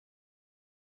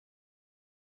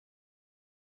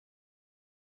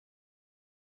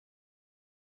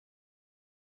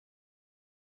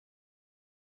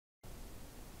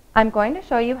I'm going to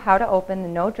show you how to open the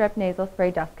No Drip Nasal Spray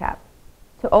dust cap.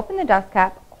 To open the dust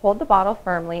cap, hold the bottle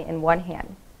firmly in one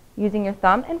hand. Using your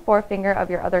thumb and forefinger of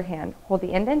your other hand, hold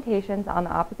the indentations on the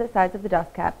opposite sides of the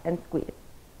dust cap and squeeze.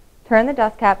 Turn the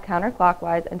dust cap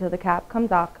counterclockwise until the cap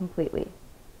comes off completely.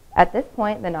 At this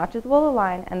point, the notches will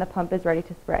align and the pump is ready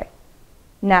to spray.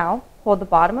 Now, hold the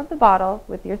bottom of the bottle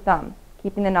with your thumb,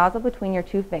 keeping the nozzle between your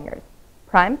two fingers.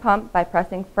 Prime pump by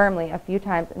pressing firmly a few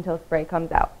times until spray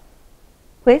comes out.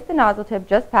 Place the nozzle tip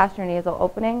just past your nasal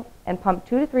opening and pump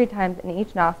 2 to 3 times in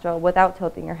each nostril without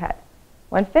tilting your head.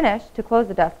 When finished, to close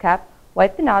the dust cap,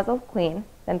 wipe the nozzle clean,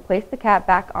 then place the cap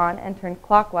back on and turn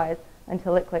clockwise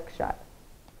until it clicks shut.